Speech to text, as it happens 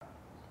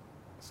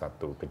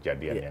satu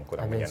kejadian yang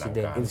kurang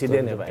menyenangkan.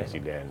 Insiden ya Pak?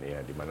 Insiden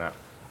ya, di mana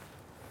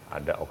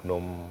ada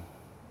oknum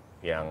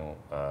yang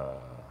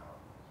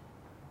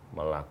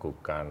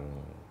melakukan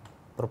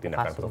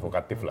tindakan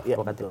provokatif lah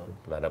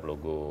terhadap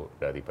logo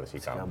dari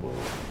PERSIB.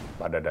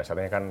 Pada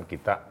dasarnya kan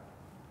kita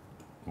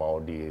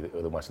mau di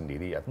rumah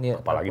sendiri ya,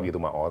 apalagi di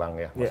rumah orang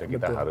ya. Maksudnya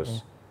kita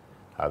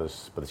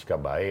harus bersikap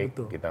baik,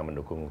 kita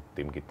mendukung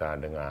tim kita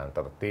dengan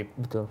tertib.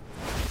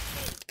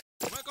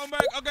 Welcome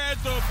back again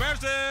to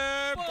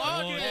PERSIB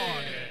Pagi.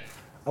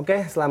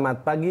 Oke,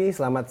 selamat pagi,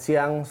 selamat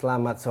siang,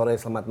 selamat sore,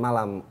 selamat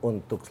malam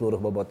untuk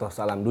seluruh bobotoh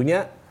salam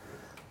dunia.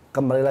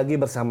 Kembali lagi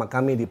bersama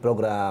kami di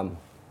program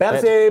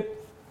PERSIB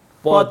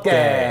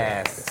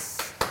Podcast.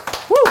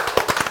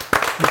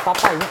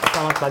 Papa ini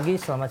selamat pagi,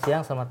 selamat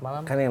siang, selamat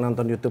malam. Kan yang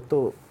nonton YouTube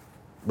tuh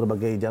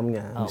berbagai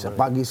jamnya, bisa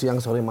pagi, siang,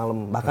 sore,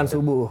 malam, bahkan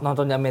subuh.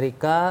 Nonton di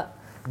Amerika,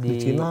 di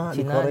Cina,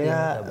 di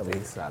Korea,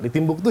 bisa. Di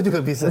Timbuktu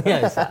juga bisa.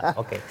 Iya, bisa.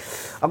 Oke.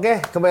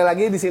 Oke, kembali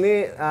lagi di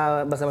sini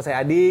bersama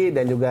saya Adi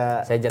dan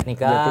juga saya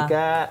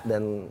Jatnika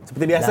dan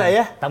seperti biasa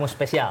ya. Tamu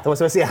spesial.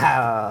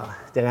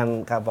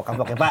 Jangan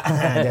kapok-kapok ya Pak.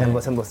 Jangan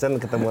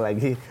bosan-bosan ketemu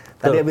lagi.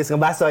 Tadi habis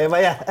ngebaso ya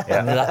Pak ya.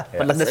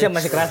 Pedasnya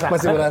masih kerasa.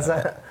 Masih berasa.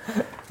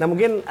 Nah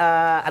mungkin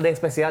ada yang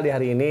spesial di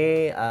hari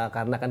ini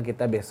karena kan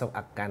kita besok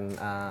akan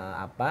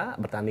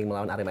bertanding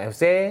melawan Arema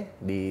FC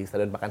di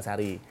Stadion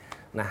Pakansari.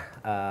 Nah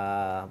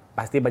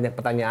pasti banyak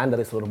pertanyaan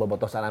dari seluruh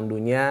bobotoh salam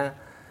dunia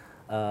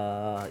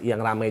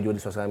yang ramai juga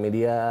di sosial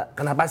media.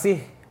 Kenapa sih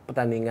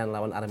pertandingan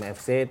lawan Arema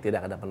FC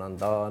tidak ada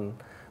penonton?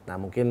 Nah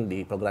mungkin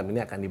di program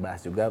ini akan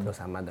dibahas juga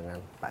bersama dengan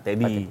Pak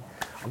Teddy.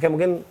 Oke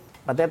mungkin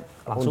Pak Ted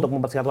untuk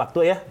mempersingkat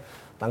waktu ya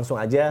langsung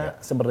aja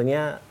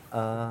sebenarnya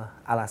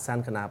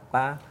alasan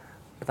kenapa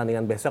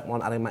pertandingan besok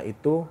melawan Arema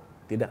itu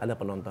tidak ada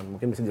penonton.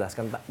 Mungkin bisa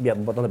dijelaskan Pak biar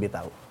bobotoh lebih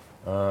tahu.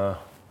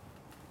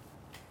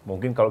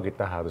 Mungkin kalau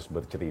kita harus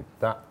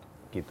bercerita,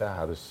 kita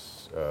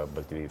harus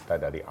bercerita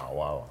dari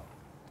awal.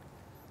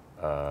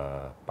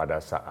 Pada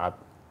saat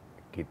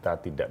kita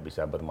tidak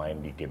bisa bermain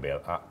di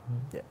GBLA,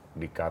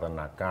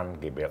 dikarenakan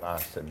GBLA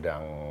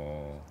sedang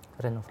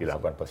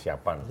dilakukan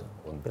persiapan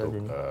untuk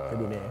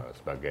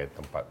sebagai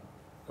tempat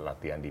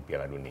latihan di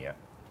Piala Dunia.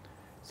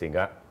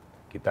 Sehingga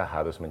kita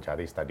harus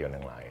mencari stadion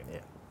yang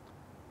lain.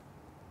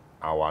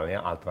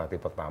 Awalnya alternatif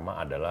pertama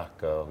adalah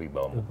ke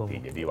Wibawa Mukti.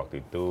 Jadi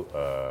waktu itu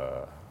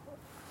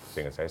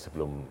seingat saya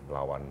sebelum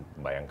lawan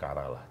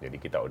Bayangkara lah. Jadi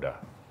kita udah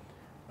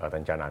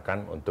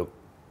rencanakan untuk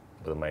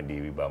bermain di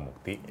Wibawa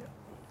Mukti.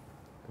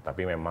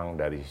 Tetapi memang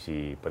dari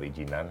sisi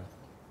perizinan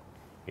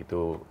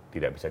itu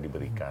tidak bisa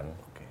diberikan.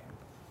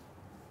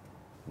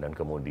 Dan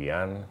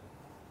kemudian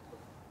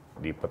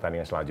di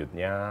pertandingan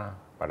selanjutnya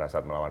pada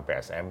saat melawan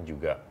PSM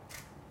juga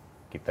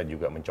kita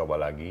juga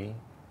mencoba lagi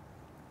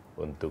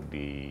untuk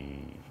di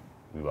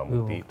Wibawa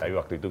Mukti. Tapi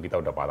waktu itu kita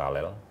udah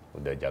paralel,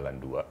 udah jalan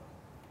 2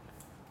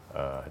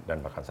 dan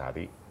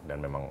Pakansari,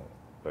 dan memang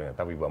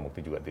ternyata Wibawa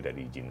Mukti juga tidak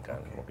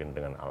diizinkan, mungkin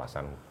dengan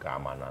alasan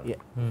keamanan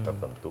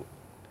tertentu.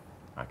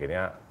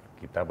 Akhirnya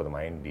kita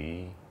bermain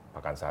di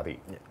Pakansari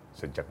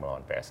sejak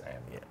melawan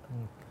PSM.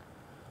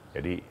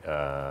 Jadi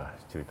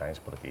ceritanya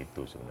seperti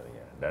itu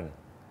sebenarnya. Dan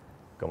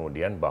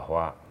kemudian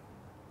bahwa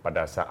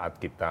pada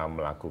saat kita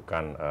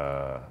melakukan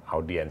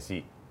audiensi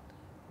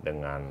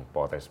dengan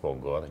Polres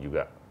Bogor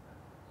juga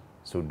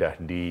sudah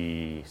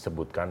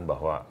disebutkan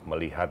bahwa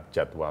melihat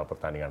jadwal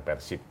pertandingan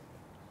PERSIB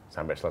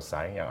sampai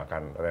selesai yang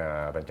akan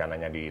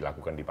rencananya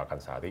dilakukan di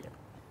Pakansari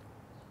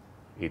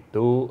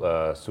itu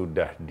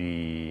sudah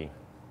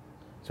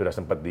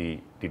sempat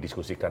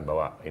didiskusikan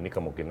bahwa ini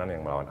kemungkinan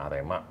yang melawan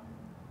Arema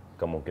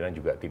kemungkinan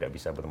juga tidak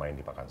bisa bermain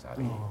di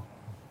Pakansari.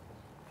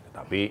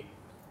 Tapi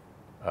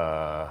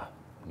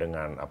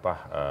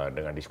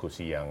dengan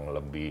diskusi yang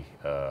lebih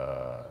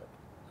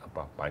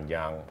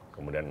panjang,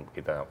 kemudian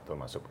kita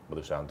termasuk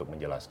berusaha untuk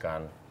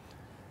menjelaskan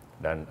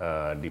dan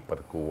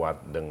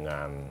diperkuat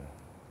dengan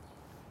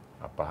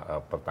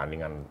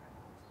pertandingan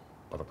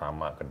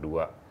pertama,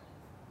 kedua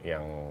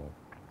yang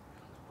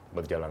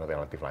berjalan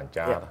relatif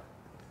lancar,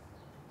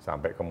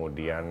 sampai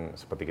kemudian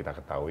seperti kita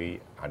ketahui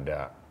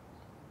ada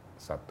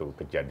satu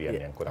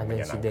kejadian yang kurang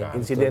menyenangkan.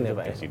 Insiden ya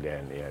Pak?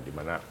 Insiden ya, di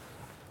mana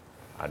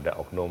ada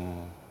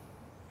oknum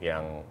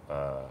yang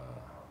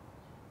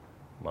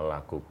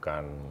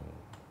melakukan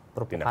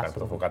tindakan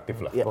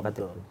provokatif lah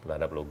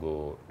terhadap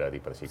logo dari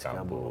PERSIB.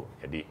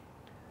 Jadi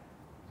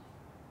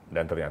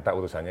dan ternyata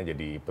urusannya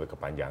jadi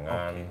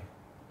berkepanjangan.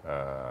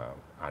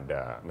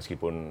 Ada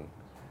meskipun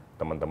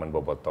teman-teman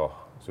bobotoh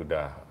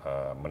sudah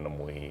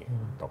menemui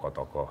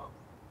tokoh-tokoh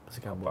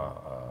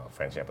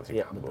fansnya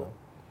PERSIB,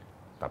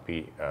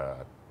 tapi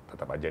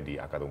tetap aja di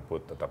akar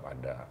rumput tetap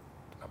ada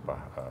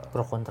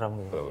pro kontra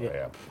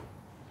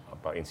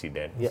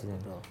insiden.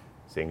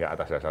 Sehingga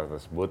atas dasar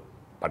tersebut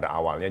pada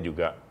awalnya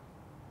juga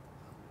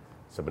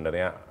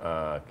sebenarnya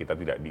kita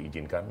tidak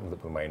diizinkan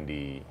untuk bermain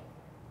di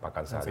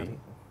Pakansari.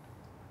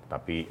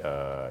 Tapi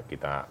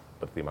kita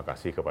berterima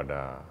kasih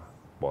kepada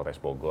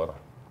Polres Bogor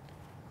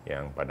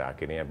yang pada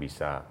akhirnya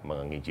bisa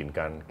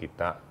mengizinkan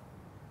kita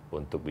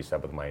untuk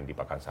bisa bermain di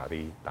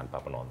Pakansari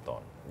tanpa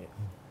penonton.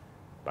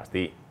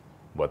 Pasti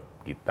buat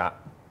kita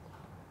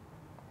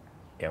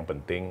yang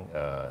penting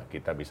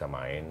kita bisa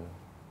main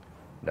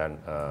dan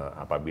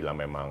apabila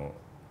memang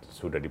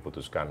sudah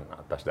diputuskan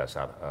atas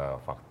dasar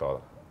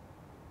faktor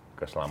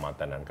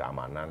keselamatan dan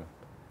keamanan,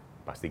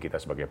 pasti kita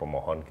sebagai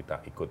pemohon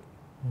kita ikut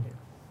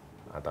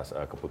atas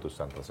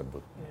keputusan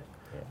tersebut.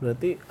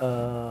 Berarti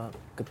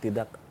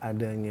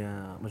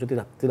ketidakadanya,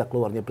 maksudnya tidak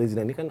keluarnya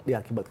perizinan ini kan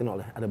diakibatkan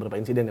oleh ada beberapa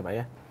insiden ya Pak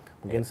ya?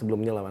 Mungkin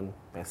sebelumnya lawan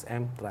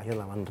PSM, terakhir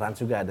lawan Rans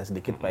juga ada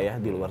sedikit Pak ya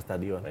di luar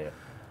stadion.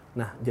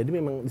 Nah, jadi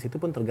memang di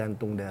situ pun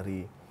tergantung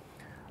dari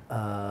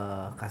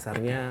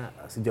kasarnya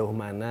sejauh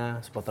mana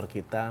supporter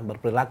kita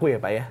berperilaku ya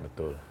Pak ya?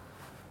 Betul.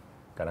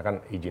 Karena kan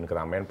izin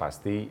keramaian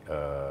pasti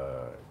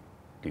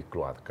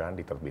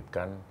dikeluarkan,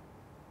 diterbitkan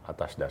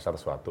atas dasar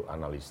suatu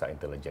analisa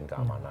intelijen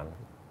keamanan,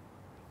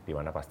 di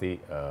mana pasti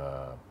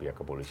pihak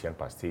kepolisian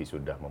pasti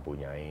sudah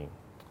mempunyai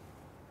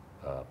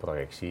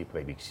proyeksi,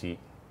 prediksi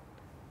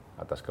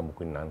atas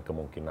kemungkinan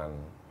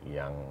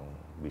yang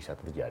bisa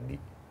terjadi.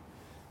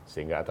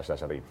 Sehingga atas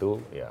dasar itu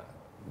ya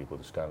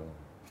diputuskan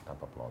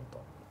tanpa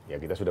penonton. Ya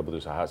kita sudah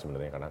berusaha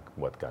sebenarnya karena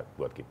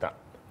buat kita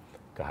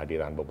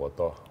kehadiran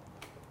Bobotoh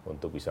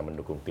untuk bisa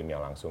mendukung tim yang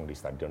langsung di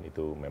stadion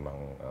itu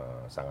memang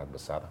sangat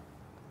besar.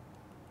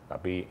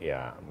 Tapi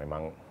ya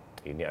memang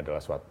ini adalah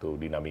suatu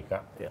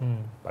dinamika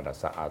pada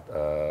saat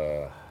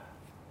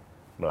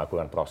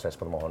melakukan proses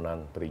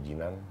permohonan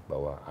perizinan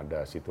bahwa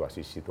ada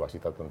situasi-situasi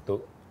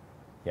tertentu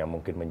yang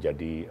mungkin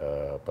menjadi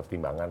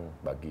pertimbangan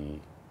bagi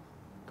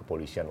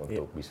kepolisian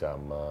untuk bisa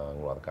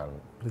mengeluarkan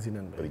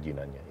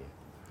perizinannya. Ya.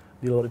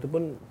 Di luar itu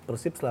pun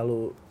Persib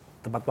selalu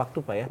tepat waktu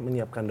Pak ya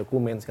menyiapkan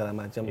dokumen segala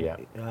macam. Ya,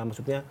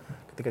 maksudnya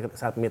ketika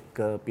submit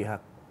ke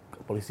pihak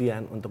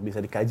kepolisian untuk bisa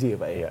dikaji ya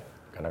Pak ya. Iya,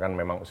 karena kan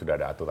memang sudah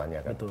ada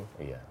aturannya kan. Betul.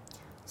 Iya.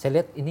 Saya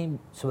lihat ini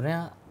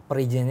sebenarnya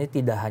perizinan ini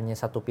tidak hanya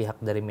satu pihak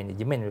dari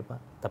manajemen ya Pak,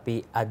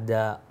 tapi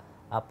ada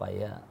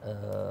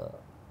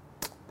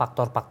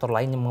faktor-faktor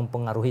lain yang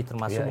mempengaruhi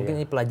termasuk mungkin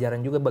ini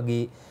pelajaran juga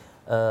bagi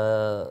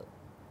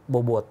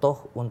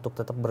Bobotoh untuk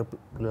tetap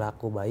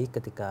berlaku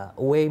baik ketika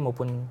away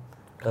maupun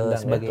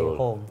sebagai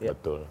home.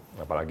 Betul.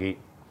 Apalagi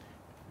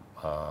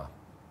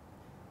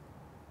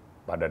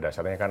pada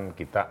dasarnya kan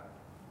kita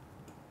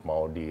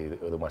mau di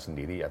rumah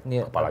sendiri,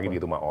 apalagi di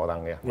rumah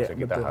orang ya.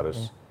 Maksudnya kita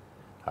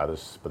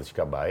harus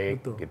bersikap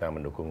baik, kita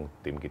mendukung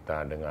tim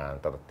kita dengan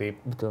tertib,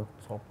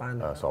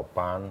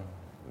 sopan,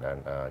 dan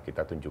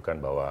kita tunjukkan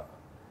bahwa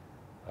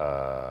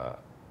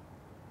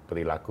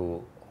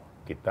perilaku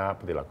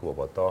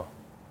Bobotoh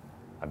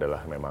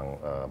adalah memang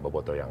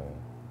Bobotoh yang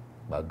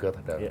bager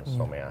dan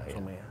someah.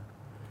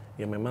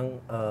 Ya memang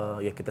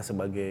ya kita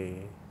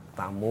sebagai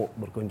tamu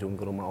berkunjung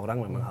ke rumah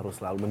orang memang harus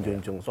selalu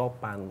menjunjung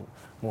sopan,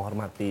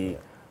 menghormati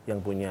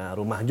yang punya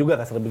rumah juga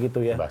kasar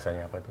begitu ya.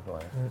 Bahasanya apa itu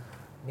kemarin?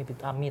 Ini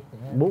amit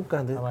ya.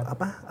 Bukan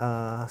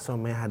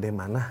someah de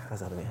mana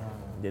kasarnya.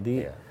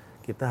 Jadi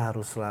kita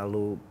harus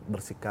selalu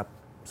bersikap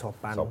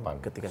sopan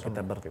ketika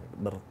kita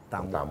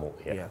bertamu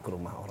ya ke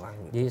rumah orang.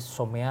 Gitu. Jadi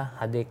someah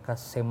hade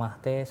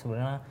kasemah teh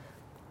sebenarnya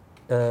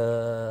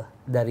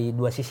dari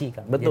dua sisi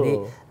kan. Betul. Jadi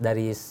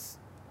dari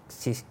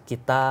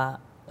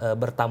kita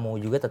bertamu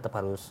juga tetap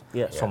harus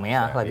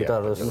someah lah gitu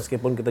harus.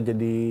 Meskipun kita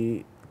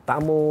jadi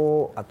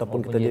tamu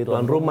ataupun kita jadi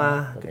tuan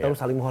rumah, kita harus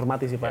saling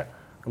menghormati sih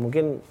Pak.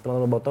 Mungkin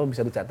teman-teman Bobotoh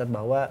bisa dicatat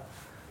bahwa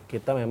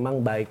kita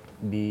memang baik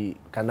di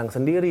kandang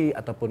sendiri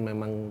ataupun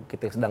memang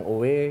kita sedang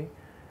away,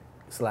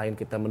 selain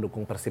kita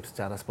mendukung Persib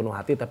secara sepenuh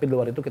hati, tapi di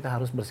luar itu kita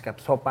harus bersikap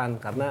sopan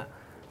karena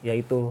ya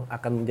itu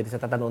akan menjadi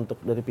catatan untuk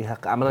dari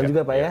pihak keamanan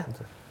juga Pak ya.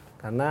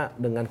 Karena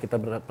dengan kita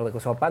berperilaku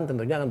sopan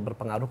tentunya akan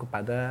berpengaruh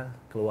kepada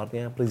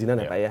keluarnya perizinan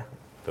ya Pak ya.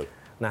 Betul.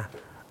 Nah,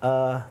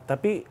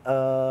 tapi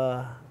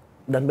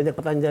dan banyak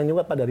pertanyaan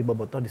juga Pak dari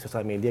Bobotoh di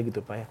sosial media gitu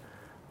Pak ya.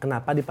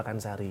 Kenapa di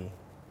Pakansari?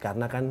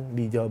 Karena kan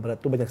di Jawa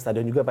Barat tuh banyak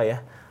stadion juga Pak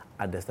ya.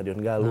 Ada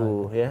Stadion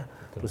Galuh ya.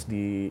 Betul. Terus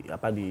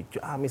di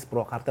Ciamis,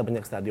 Purwakarta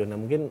banyak stadion. Nah,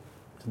 mungkin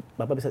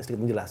Bapak bisa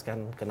sedikit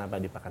menjelaskan kenapa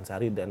di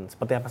Pakansari dan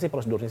seperti apa sih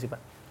prosedurnya sih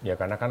Pak? Ya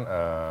karena kan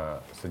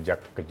sejak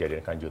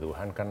kejadian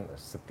Kanjuruhan kan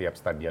setiap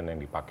stadion yang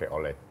dipakai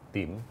oleh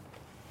tim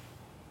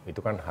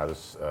itu kan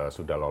harus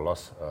sudah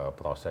lolos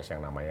proses yang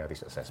namanya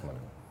risk assessment,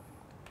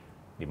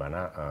 di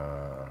mana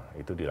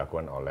itu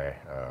dilakukan oleh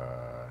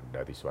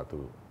dari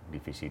suatu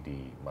divisi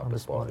di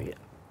Mabes Polri.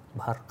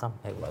 Baharkam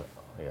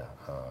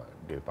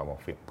di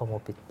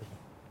Pamopit.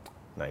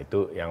 Nah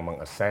itu yang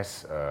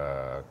mengakses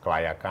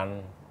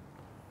kelayakan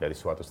dari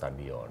suatu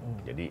stadion.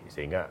 Jadi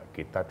sehingga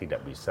kita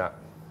tidak bisa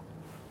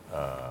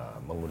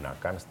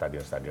menggunakan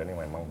stadion-stadion yang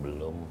memang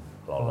belum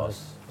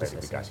lolos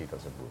verifikasi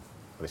tersebut,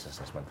 risk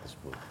assessment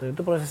tersebut. Dan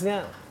itu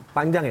prosesnya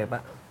panjang ya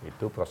Pak?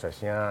 Itu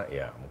prosesnya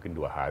ya mungkin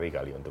 2 hari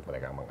kali untuk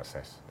mereka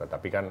mengakses.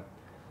 Tetapi kan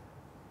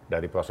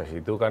dari proses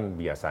itu kan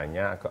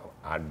biasanya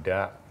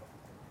ada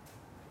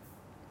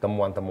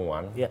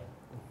temuan-temuan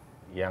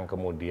yang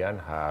kemudian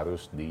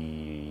harus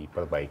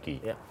diperbaiki,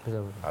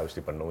 harus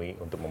dipenuhi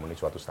untuk memenuhi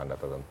suatu standar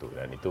tertentu.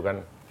 Dan itu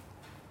kan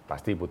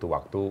pasti butuh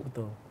waktu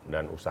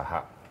dan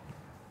usaha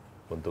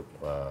untuk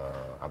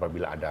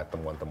apabila ada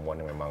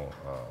temuan-temuan yang memang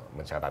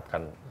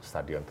mensyaratkan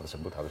stadion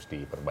tersebut harus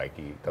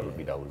diperbaiki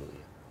terlebih dahulu.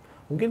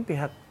 Mungkin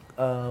pihak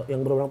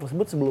yang berwenang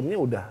tersebut sebelumnya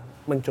udah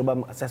mencoba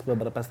mengakses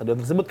beberapa stadion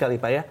tersebut kali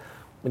Pak ya,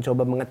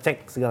 mencoba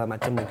mengecek segala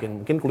macam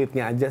mungkin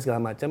kulitnya aja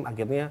segala macam,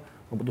 akhirnya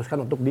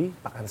memutuskan untuk di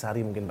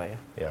Pakansari mungkin Pak ya.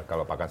 Ya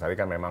kalau Pakansari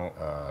kan memang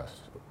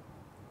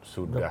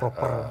sudah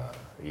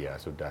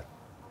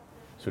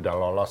sudah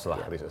lolos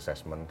lah risk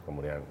assessment,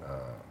 kemudian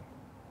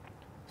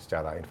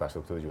secara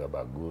infrastruktur juga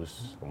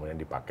bagus, kemudian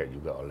dipakai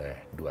juga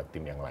oleh 2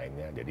 tim yang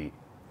lainnya, jadi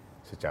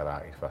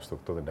secara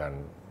infrastruktur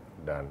dan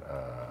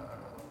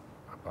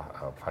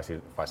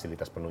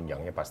fasilitas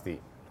penunjangnya pasti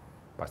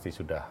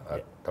sudah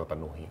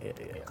terpenuhi.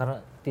 Karena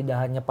tidak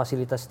hanya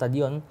fasilitas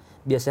stadion,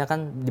 biasanya kan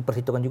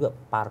diperhitungkan juga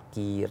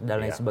parkir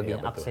dan lain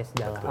sebagainya, akses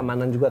jalan.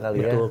 Keamanan juga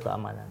kali ya. Betul,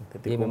 keamanan.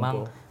 Jadi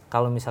memang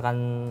kalau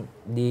misalkan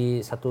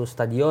di satu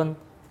stadion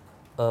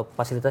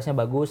fasilitasnya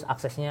bagus,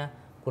 aksesnya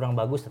kurang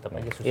bagus, tetap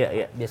aja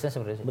susah. Biasanya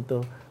seperti itu.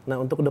 Betul.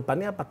 Nah untuk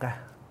kedepannya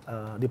apakah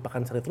di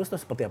Pakansari terus atau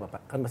seperti apa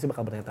Pak? Kan pasti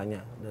bakal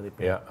bertanya-tanya dari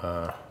pihak.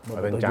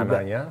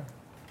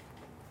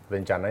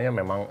 Rencananya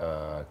memang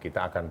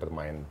kita akan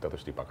bermain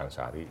terus di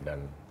Pakansari,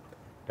 dan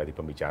dari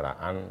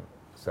pembicaraan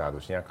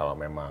seharusnya kalau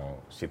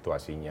memang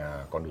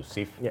situasinya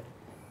kondusif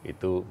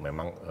itu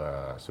memang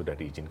sudah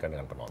diizinkan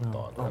dengan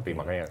penonton. Tapi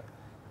makanya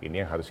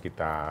ini yang harus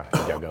kita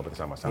jaga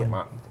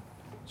bersama-sama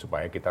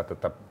supaya kita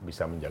tetap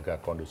bisa menjaga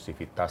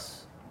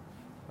kondusivitas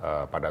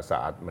pada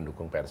saat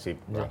mendukung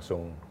Persib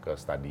langsung ke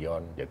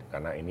stadion. Jadi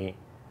karena ini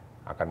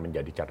akan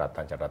menjadi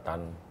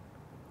catatan-catatan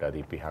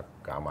dari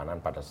pihak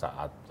keamanan pada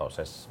saat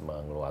proses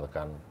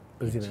mengeluarkan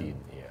izin.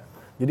 Ya.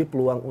 Jadi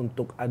peluang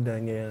untuk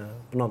adanya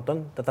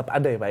penonton tetap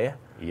ada ya Pak ya?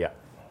 Iya.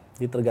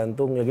 Jadi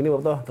tergantung, ya gini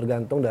Bobotoh,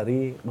 tergantung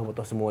dari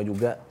Bobotoh semua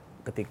juga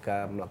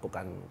ketika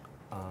melakukan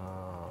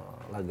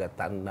laga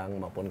tandang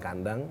maupun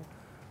kandang.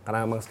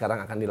 Karena memang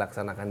sekarang akan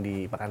dilaksanakan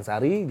di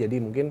Pakansari, jadi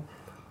mungkin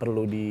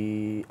perlu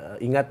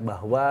diingat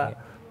bahwa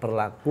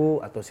perilaku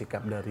atau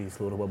sikap dari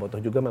seluruh Bobotoh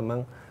juga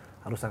memang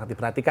harus sangat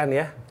diperhatikan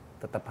ya.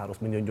 Tetap harus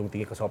menjunjung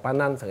tinggi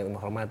kesopanan, sangat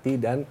menghormati,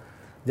 dan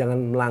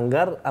jangan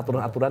melanggar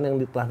aturan-aturan yang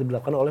telah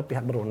dilakukan oleh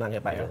pihak berwenang ya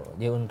Pak ya.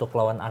 Jadi untuk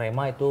lawan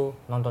Arema itu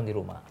nonton di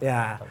rumah.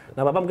 Ya,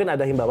 nah Bapak mungkin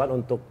ada himbauan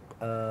untuk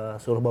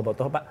seluruh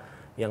Bobotoh Pak,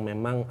 yang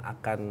memang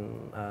akan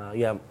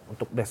ya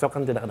untuk besok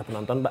kan tidak ada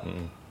penonton Pak.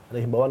 Ada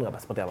himbauan nggak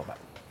Pak, seperti apa Pak?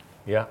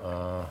 Ya,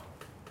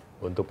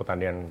 untuk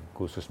pertandingan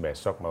khusus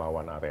besok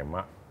melawan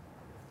Arema,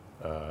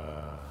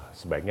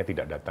 sebaiknya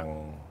tidak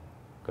datang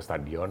ke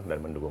stadion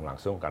dan mendukung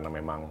langsung, karena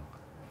memang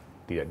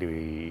tidak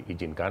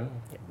diizinkan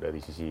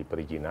dari sisi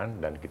perizinan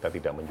dan kita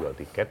tidak menjual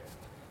tiket.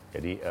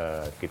 Jadi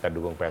kita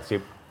dukung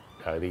Persib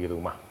dari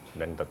rumah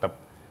dan tetap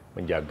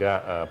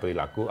menjaga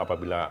perilaku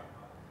apabila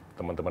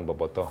teman-teman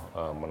Bobotoh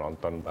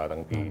menonton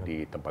bareng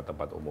di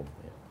tempat-tempat umum.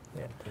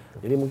 Ya.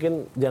 Jadi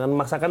mungkin jangan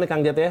memaksakan nih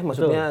Kang Jat ya,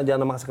 maksudnya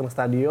jangan memaksakan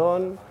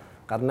stadion,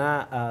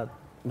 karena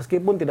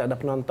meskipun tidak ada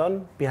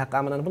penonton, pihak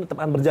keamanan pun tetap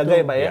akan berjaga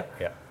ya Pak ya.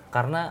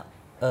 Karena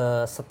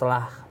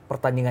setelah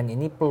pertandingan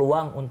ini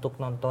peluang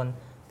untuk nonton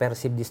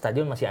Persib di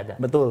stadion masih ada.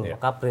 Betul.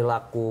 Maka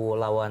perilaku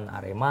lawan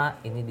Arema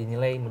ini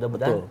dinilai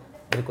mudah-mudahan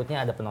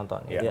berikutnya ada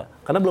penonton. Ya.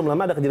 Karena belum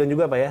lama ada kejadian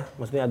juga Pak ya.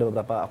 Maksudnya ada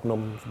beberapa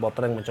oknum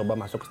supporter yang mencoba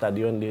masuk ke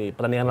stadion di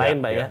pertandingan lain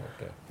Pak ya.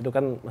 Itu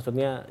kan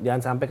maksudnya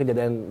jangan sampai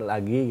kejadian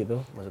lagi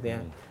gitu. Maksudnya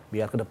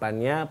biar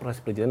kedepannya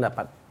proses perizinan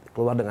dapat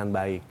keluar dengan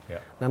baik.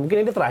 Nah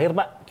mungkin ini terakhir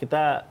Pak,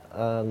 kita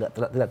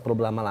tidak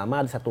perlu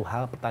berlama-lama. Ada satu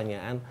hal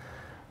pertanyaan.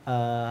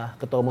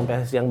 Ketua Umum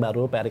PSSI yang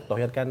baru, Pak Erick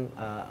Thohir kan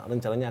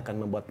rencananya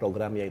akan membuat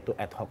program yaitu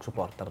ad hoc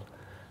supporter.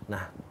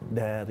 Nah,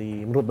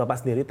 dari menurut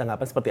Bapak sendiri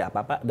tanggapan seperti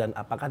apa Pak, dan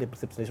apakah di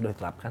Persib sendiri sudah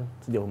diterapkan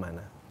sejauh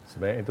mana?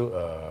 Sebenarnya itu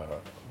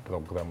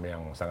program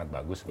yang sangat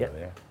bagus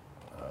sebenarnya,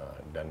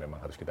 dan memang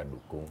harus kita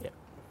dukung,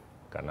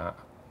 karena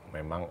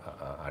memang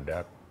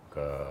ada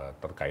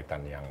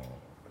keterkaitan yang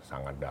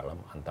sangat dalam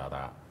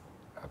antara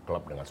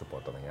klub dengan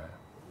supporternya,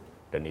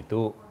 dan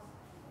itu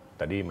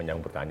tadi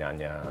menyambung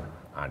pertanyaannya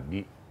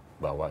Adi,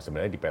 bahwa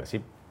sebenarnya di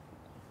Persib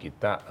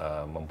kita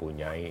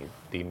mempunyai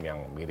tim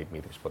yang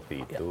mirip-mirip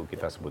seperti itu.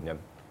 Kita sebutnya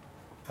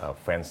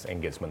fans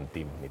engagement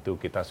team. Itu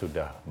kita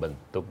sudah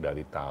bentuk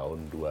dari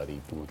tahun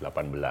 2018.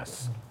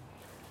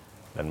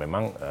 Dan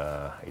memang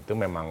itu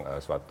memang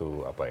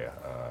suatu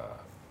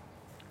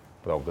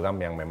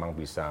program yang memang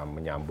bisa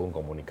menyambung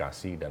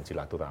komunikasi dan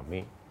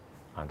silaturahmi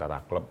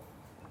antara klub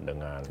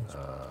dengan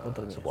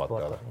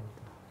supporter.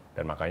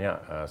 Dan makanya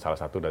salah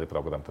satu dari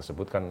program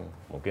tersebut kan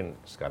mungkin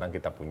sekarang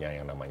kita punya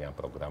yang namanya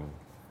program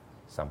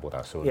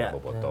Sampurasun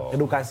Bobotoh.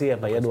 Edukasi ya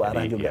Pak ya, dua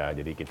arah juga. Ya,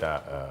 jadi kita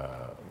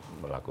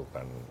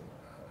melakukan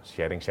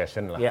sharing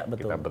session lah.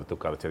 Kita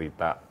bertukar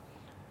cerita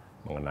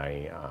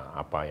mengenai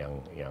apa yang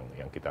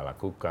kita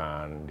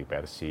lakukan di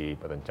Persib,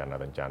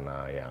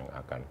 rencana-rencana yang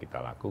akan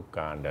kita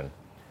lakukan, dan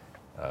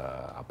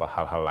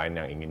hal-hal lain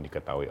yang ingin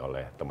diketahui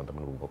oleh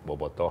teman-teman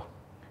Bobotoh.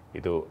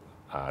 Itu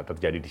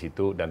terjadi di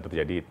situ, dan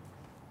terjadi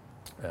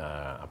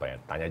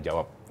tanya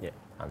jawab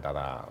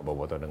antara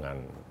Bobotoh dengan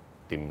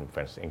tim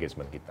fans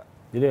engagement kita.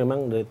 Jadi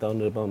memang dari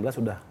tahun 2018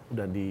 sudah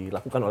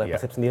dilakukan oleh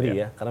Persib sendiri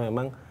ya, karena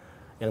memang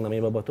yang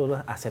namanya Bobotoh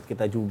adalah aset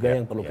kita juga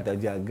yang perlu kita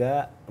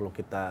jaga, perlu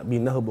kita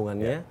bina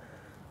hubungannya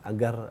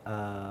agar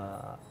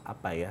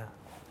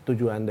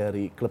tujuan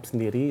dari klub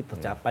sendiri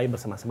tercapai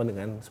bersama-sama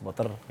dengan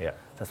supporter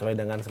sesuai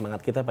dengan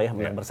semangat kita Pak ya,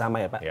 menang bersama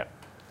ya Pak.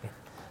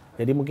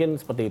 Jadi mungkin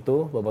seperti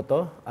itu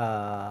Boboto,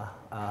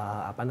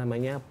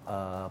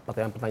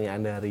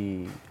 pertanyaan-pertanyaan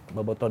dari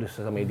Boboto di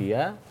sosial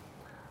media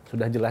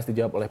sudah jelas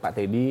dijawab oleh Pak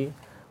Teddy.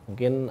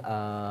 Mungkin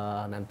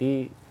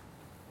nanti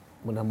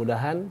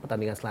mudah-mudahan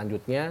pertandingan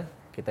selanjutnya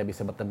kita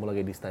bisa bertemu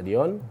lagi di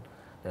stadion,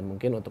 dan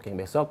mungkin untuk yang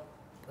besok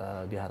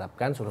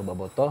diharapkan seluruh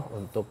Boboto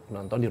untuk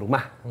nonton di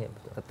rumah.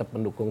 Tetap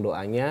mendukung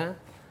doanya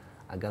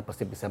agar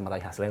Persib bisa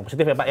meraih hasil yang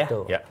positif ya Pak ya.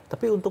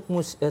 Tapi untuk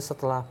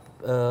setelah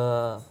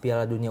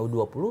Piala Dunia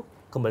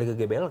U20 kembali ke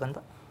GBL kan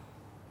Pak?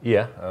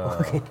 Iya,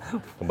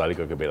 kembali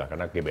ke GBL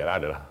karena GBL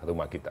adalah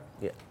rumah kita.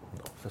 Iya,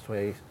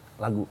 sesuai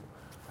lagu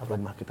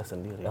rumah kita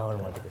sendiri. Oh,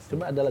 rumah kita sendiri.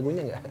 Coba ada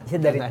lagunya nggak? Ya,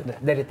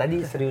 dari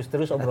tadi serius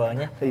terus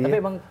obrolannya. Tapi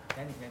emang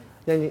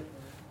nyanyi.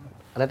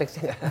 Ada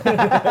teksnya nggak?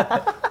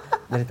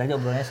 Dari tadi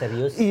obrolannya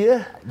serius.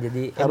 Iya.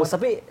 Jadi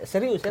tapi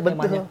serius ya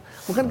temanya.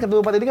 Bukan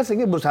kedua Pak ini kan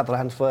sehingga berusaha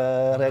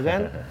transfer ya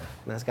kan.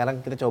 Nah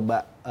sekarang kita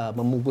coba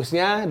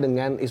membungkusnya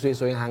dengan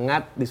isu-isu yang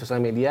hangat di sosial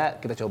media.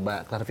 Kita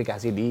coba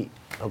klarifikasi di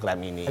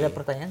program ini. Ada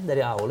pertanyaan dari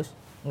Aulus?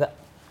 Enggak.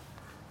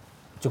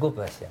 Cukup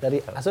Mas ya.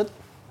 Dari Asud?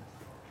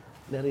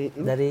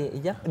 Dari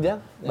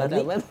Ijang?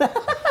 Badli?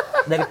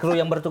 Dari kru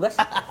yang bertugas?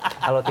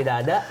 Kalau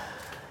tidak ada,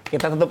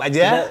 kita tutup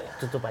aja.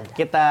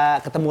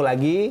 Kita ketemu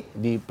lagi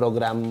di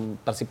program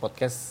Persib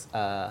Podcast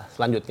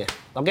selanjutnya.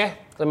 Oke,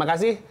 terima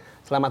kasih.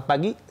 Selamat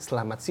pagi,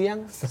 selamat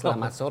siang,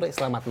 selamat sore,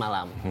 selamat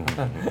malam.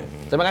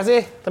 Terima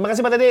kasih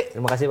Pak Teddy.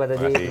 Terima kasih Pak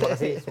Teddy. Terima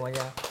kasih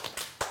semuanya.